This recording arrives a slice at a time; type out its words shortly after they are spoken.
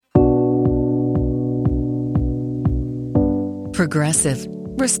Progressive,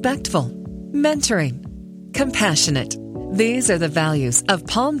 respectful, mentoring, compassionate. These are the values of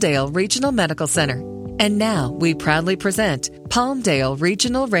Palmdale Regional Medical Center. And now we proudly present Palmdale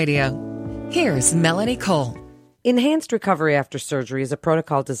Regional Radio. Here's Melanie Cole. Enhanced recovery after surgery is a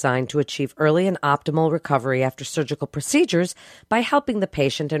protocol designed to achieve early and optimal recovery after surgical procedures by helping the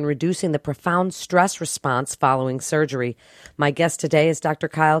patient and reducing the profound stress response following surgery. My guest today is Dr.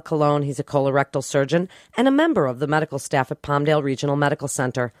 Kyle Colon. He's a colorectal surgeon and a member of the medical staff at Palmdale Regional Medical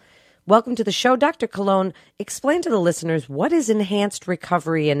Center. Welcome to the show. Dr. Colon, explain to the listeners, what is enhanced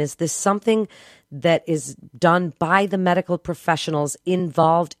recovery, and is this something that is done by the medical professionals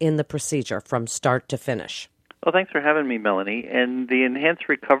involved in the procedure from start to finish? Well, thanks for having me, Melanie. And the enhanced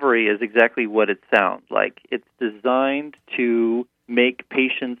recovery is exactly what it sounds like. It's designed to make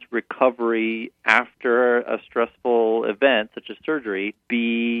patients' recovery after a stressful event, such as surgery,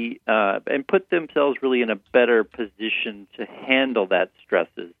 and put themselves really in a better position to handle that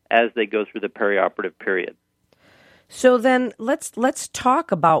stresses as they go through the perioperative period. So then let's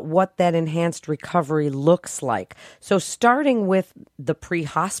talk about what that enhanced recovery looks like. So starting with the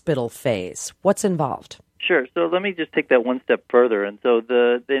pre-hospital phase, what's involved? Sure. So let me just take that one step further. And so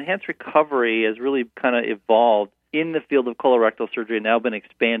the enhanced recovery has really kind of evolved in the field of colorectal surgery and now been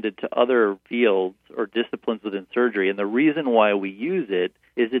expanded to other fields or disciplines within surgery. And the reason why we use it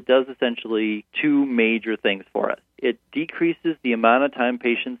is it does essentially two major things for us. It decreases the amount of time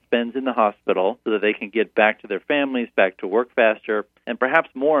patients spend in the hospital so that they can get back to their families, back to work faster. And perhaps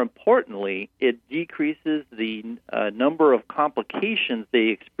more importantly, it decreases the number of complications they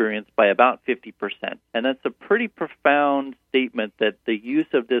experience by about 50%. And that's a pretty profound statement that the use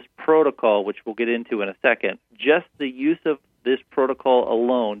of this protocol, which we'll get into in a second, just the use of this protocol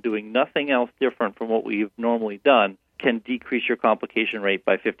alone, doing nothing else different from what we've normally done, can decrease your complication rate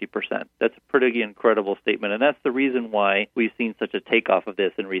by 50%. That's a pretty incredible statement, and that's the reason why we've seen such a takeoff of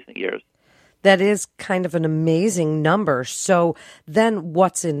this in recent years. That is kind of an amazing number. So then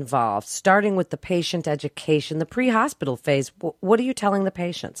what's involved? Starting with the patient education, the pre-hospital phase, what are you telling the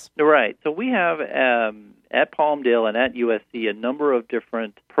patients? Right. So we have at Palmdale and at USC a number of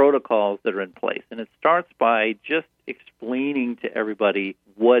different protocols that are in place, and it starts by just explaining to everybody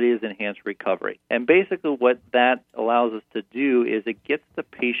what is enhanced recovery. And basically what that allows us to do is it gets the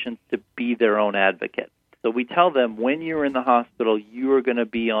patients to be their own advocate. So we tell them when you're in the hospital, you are going to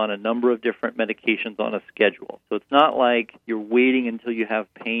be on a number of different medications on a schedule. So it's not like you're waiting until you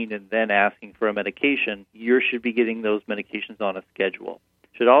have pain and then asking for a medication. You should be getting those medications on a schedule.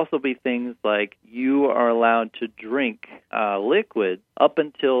 Should also be things like you are allowed to drink liquid up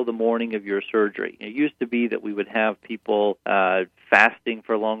until the morning of your surgery. It used to be that we would have people fasting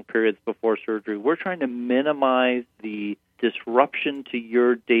for long periods before surgery. We're trying to minimize the disruption to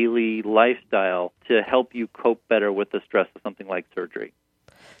your daily lifestyle to help you cope better with the stress of something like surgery.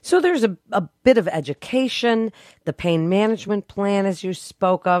 So there's a bit of education, the pain management plan, as you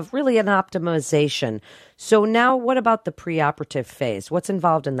spoke of, really an optimization. So now what about the preoperative phase? What's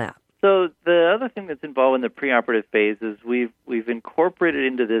involved in that? So the other thing that's involved in the preoperative phase is we've incorporated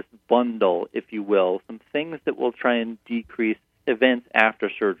into this bundle, if you will, some things that will try and decrease events after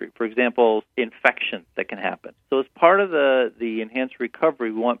surgery. For example, infections that can happen. So as part of the enhanced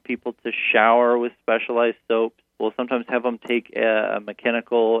recovery, we want people to shower with specialized soaps. We'll sometimes have them take a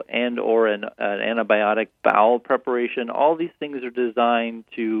mechanical and or an antibiotic bowel preparation. All these things are designed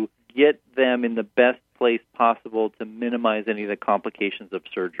to get them in the best place possible to minimize any of the complications of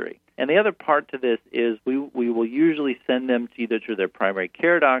surgery. And the other part to this is we will usually send them either to their primary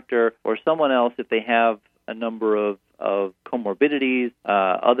care doctor or someone else if they have a number of comorbidities,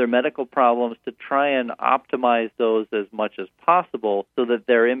 other medical problems, to try and optimize those as much as possible so that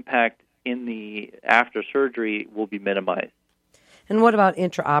their impact in the after surgery will be minimized. And what about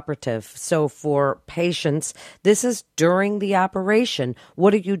intraoperative? So for patients, this is during the operation.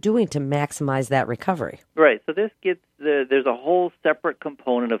 What are you doing to maximize that recovery? Right. So this gets there's a whole separate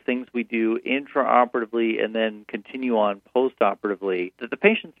component of things we do intraoperatively and then continue on postoperatively that the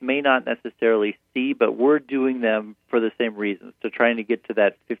patients may not necessarily see, but we're doing them for the same reasons, to trying to get to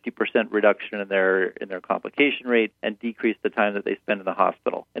that 50% reduction in their complication rate and decrease the time that they spend in the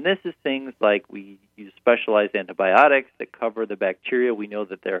hospital. And this is things like we use specialized antibiotics that cover the bacteria we know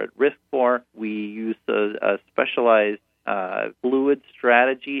that they're at risk for. We use a specialized fluid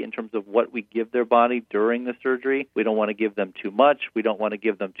strategy in terms of what we give their body during the surgery. We don't want to give them too much. We don't want to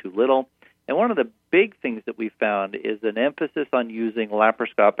give them too little. And one of the big things that we found is an emphasis on using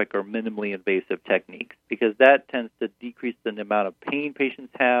laparoscopic or minimally invasive techniques, because that tends to decrease the amount of pain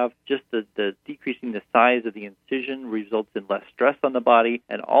patients have. Just the decreasing the size of the incision results in less stress on the body,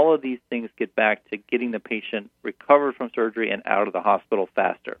 and all of these things get back to getting the patient recovered from surgery and out of the hospital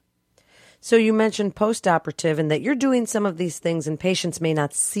faster. So you mentioned postoperative and that you're doing some of these things and patients may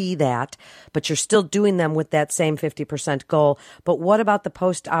not see that, but you're still doing them with that same 50% goal. But what about the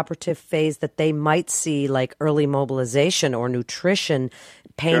postoperative phase that they might see, like early mobilization or nutrition,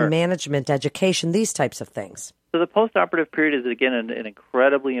 pain management, education, these types of things? So the postoperative period is, again, an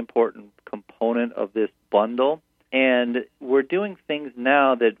incredibly important component of this bundle. And we're doing things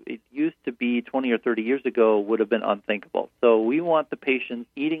now that it used to be 20 or 30 years ago would have been unthinkable. So we want the patients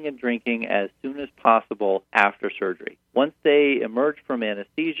eating and drinking as soon as possible after surgery. Once they emerge from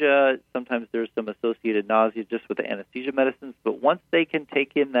anesthesia, sometimes there's some associated nausea just with the anesthesia medicines, but once they can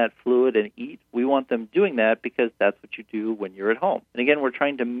take in that fluid and eat, we want them doing that because that's what you do when you're at home. And again, we're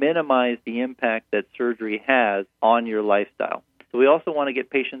trying to minimize the impact that surgery has on your lifestyle. So we also want to get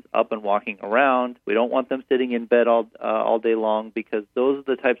patients up and walking around. We don't want them sitting in bed all day long, because those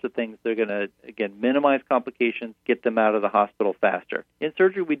are the types of things that are going to, again, minimize complications, get them out of the hospital faster. In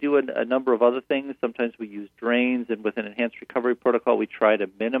surgery, we do a number of other things. Sometimes we use drains, and with an enhanced recovery protocol, we try to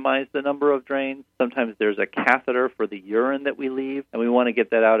minimize the number of drains. Sometimes there's a catheter for the urine that we leave, and we want to get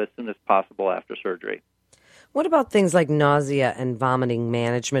that out as soon as possible after surgery. What about things like nausea and vomiting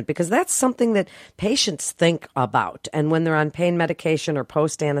management? Because that's something that patients think about. And when they're on pain medication or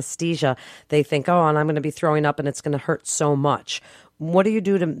post-anesthesia, they think, oh, and I'm going to be throwing up and it's going to hurt so much. What do you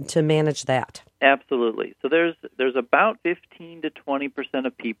do to manage that? Absolutely. So there's about 15 to 20%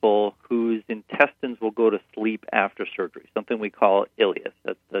 of people whose intestines will go to sleep after surgery, something we call ileus.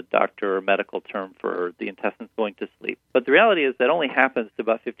 That's the doctor or medical term for the intestines going to sleep. But the reality is that only happens to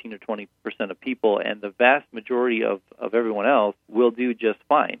about 15 to 20% of people, and the vast majority of everyone else will do just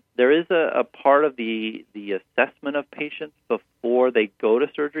fine. There is a part of the assessment of patients before they go to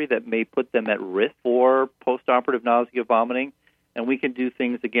surgery that may put them at risk for postoperative nausea, vomiting. And we can do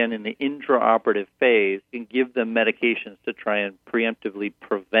things, again, in the intraoperative phase and give them medications to try and preemptively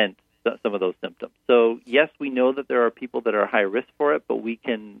prevent some of those symptoms. So, yes, we know that there are people that are high risk for it, but we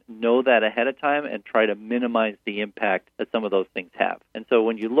can know that ahead of time and try to minimize the impact that some of those things have. And so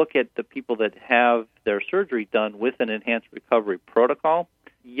when you look at the people that have their surgery done with an enhanced recovery protocol,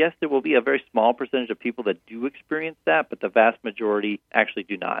 yes, there will be a very small percentage of people that do experience that, but the vast majority actually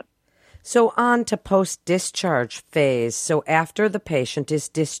do not. So on to post-discharge phase. So after the patient is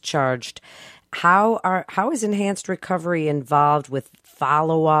discharged, how is enhanced recovery involved with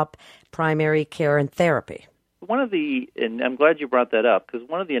follow-up, primary care, and therapy? And I'm glad you brought that up, because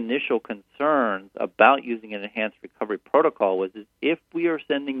one of the initial concerns about using an enhanced recovery protocol was if we are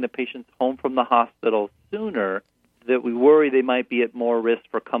sending the patients home from the hospital sooner, that we worry they might be at more risk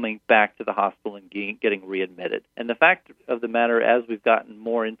for coming back to the hospital and getting readmitted. And the fact of the matter, as we've gotten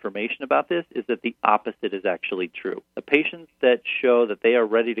more information about this, is that the opposite is actually true. The patients that show that they are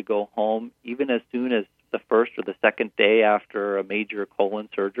ready to go home, even as soon as the first or the second day after a major colon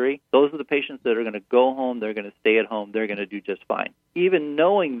surgery, those are the patients that are going to go home, they're going to stay at home, they're going to do just fine. Even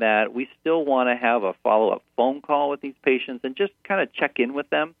knowing that, we still want to have a follow-up phone call with these patients and just kind of check in with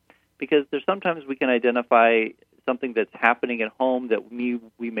them, because there's sometimes we can identify something that's happening at home that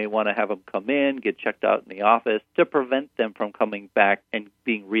we may want to have them come in, get checked out in the office to prevent them from coming back and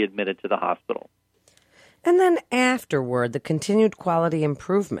being readmitted to the hospital. And then afterward, the continued quality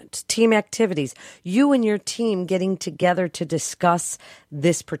improvement, team activities, you and your team getting together to discuss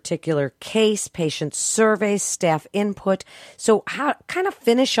this particular case, patient surveys, staff input. So how kind of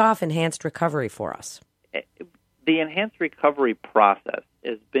finish off enhanced recovery for us? The enhanced recovery process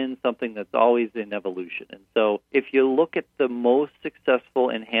has been something that's always in evolution. And so if you look at the most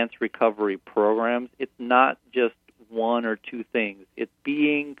successful enhanced recovery programs, it's not just one or two things. It's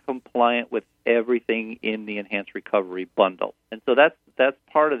being compliant with everything in the enhanced recovery bundle. And so that's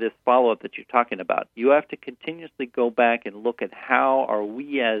part of this follow-up that you're talking about. You have to continuously go back and look at how are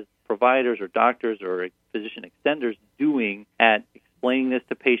we as providers or doctors or physician extenders doing at explaining this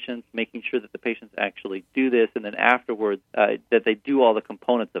to patients, making sure that the patients actually do this, and then afterwards that they do all the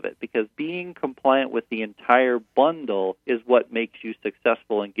components of it. Because being compliant with the entire bundle is what makes you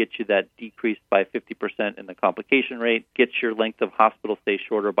successful and gets you that decrease by 50% in the complication rate, gets your length of hospital stay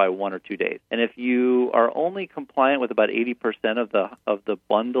shorter by 1 or 2 days. And if you are only compliant with about 80% of the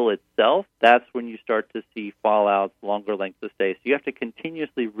bundle itself, that's when you start to see fallouts, longer lengths of stay. So you have to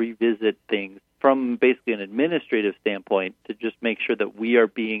continuously revisit things from basically an administrative standpoint to just make sure that we are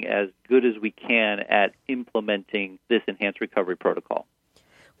being as good as we can at implementing this enhanced recovery protocol.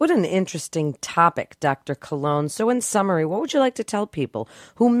 What an interesting topic, Dr. Colon. So in summary, what would you like to tell people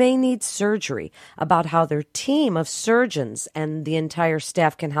who may need surgery about how their team of surgeons and the entire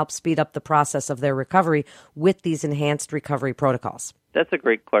staff can help speed up the process of their recovery with these enhanced recovery protocols? That's a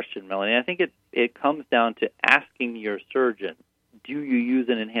great question, Melanie. I think it comes down to asking your surgeon, do you use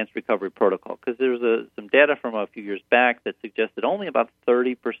an enhanced recovery protocol? Because there's some data from a few years back that suggests that only about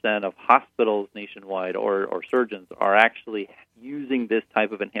 30% of hospitals nationwide or surgeons are actually using this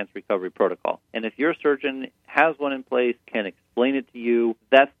type of enhanced recovery protocol. And if your surgeon has one in place, can explain it to you,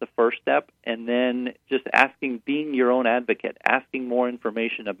 that's the first step. And then just being your own advocate, asking more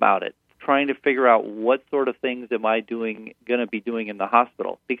information about it, trying to figure out what sort of things am I going to be doing in the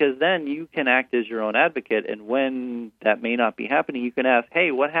hospital. Because then you can act as your own advocate, and when that may not be happening, you can ask,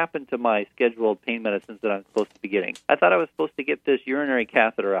 hey, what happened to my scheduled pain medicines that I'm supposed to be getting? I thought I was supposed to get this urinary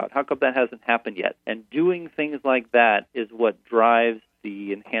catheter out. How come that hasn't happened yet? And doing things like that is what drives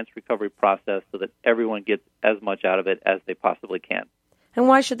the enhanced recovery process so that everyone gets as much out of it as they possibly can. And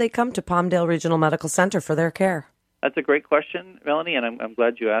why should they come to Palmdale Regional Medical Center for their care? That's a great question, Melanie, and I'm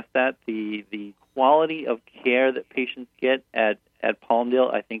glad you asked that. The quality of care that patients get at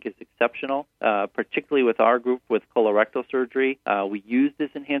Palmdale, I think, is exceptional, particularly with our group with colorectal surgery. We use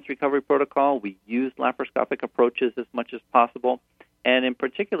this enhanced recovery protocol. We use laparoscopic approaches as much as possible. And in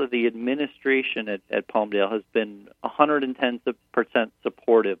particular, the administration at Palmdale has been 110%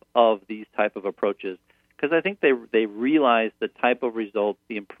 supportive of these type of approaches, because I think they realize the type of results,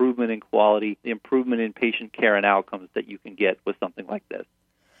 the improvement in quality, the improvement in patient care and outcomes that you can get with something like this.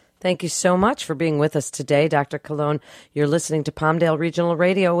 Thank you so much for being with us today, Dr. Colon. You're listening to Palmdale Regional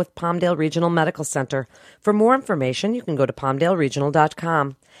Radio with Palmdale Regional Medical Center. For more information, you can go to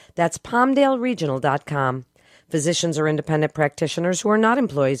palmdaleregional.com. That's palmdaleregional.com. Physicians are independent practitioners who are not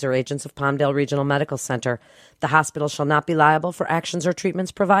employees or agents of Palmdale Regional Medical Center. The hospital shall not be liable for actions or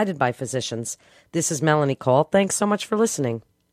treatments provided by physicians. This is Melanie Cole. Thanks so much for listening.